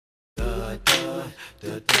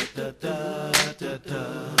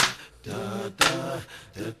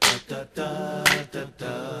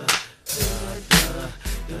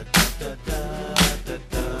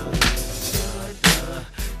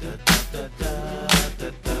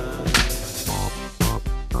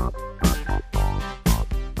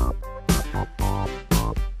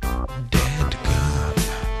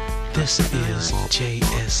This is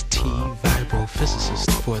JST,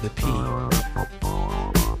 Vibrophysicist for the P.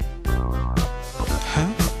 Huh?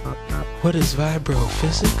 What is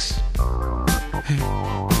vibrophysics?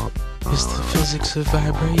 It's the physics of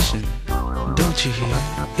vibration. Don't you hear?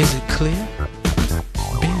 Is it clear?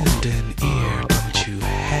 Bend an ear, don't you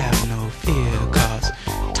have no fear, 'cause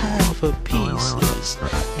time for peace is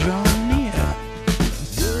drawing near.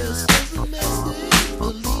 This is a message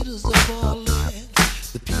for leaders of our land.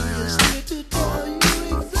 The P is here to tell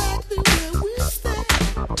you exactly where we stand.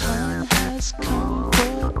 Time has come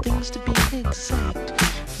for things to be exact.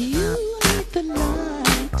 You need the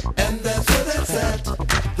light, And that's where that's at.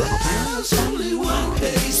 There's only one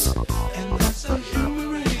pace, and that's the human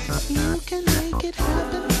race. You can make it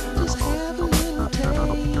happen, just have a little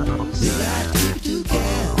taste. we got to keep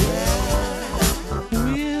together.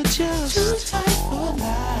 We're just Too tight for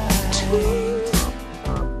life.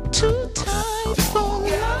 too tight for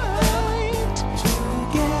light.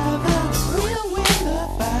 Together we'll win the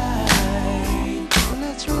fight.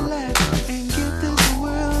 Let's relax and get this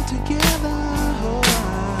world together.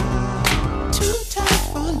 Too tight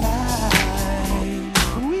for life.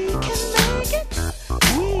 We can make it.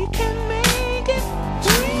 We can make it.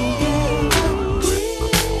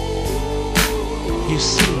 You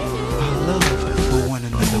see, our love for one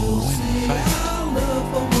another will win the fight. Our love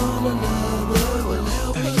for one another will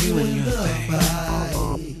help Now us you and win your the thing fight.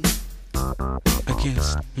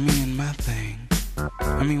 against me and my thing.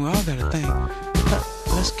 I mean, we all got a thing.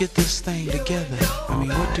 Let's get this thing together. I mean,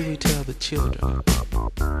 what do we tell the children?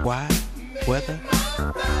 Why? Weather?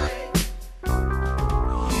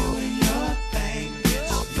 You and your thing,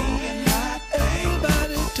 it's me and my thing.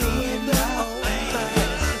 Everybody doing their own thing.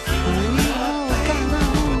 We all got our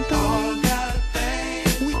own All thing. got a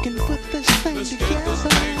thing. We can put this thing together.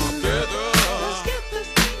 Let's get this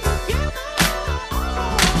thing together.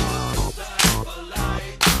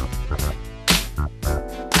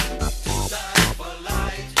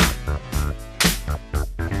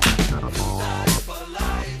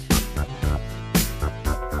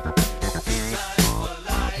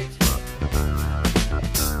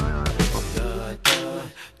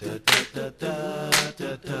 Da da da da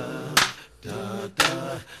da da da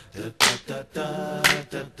da da da da.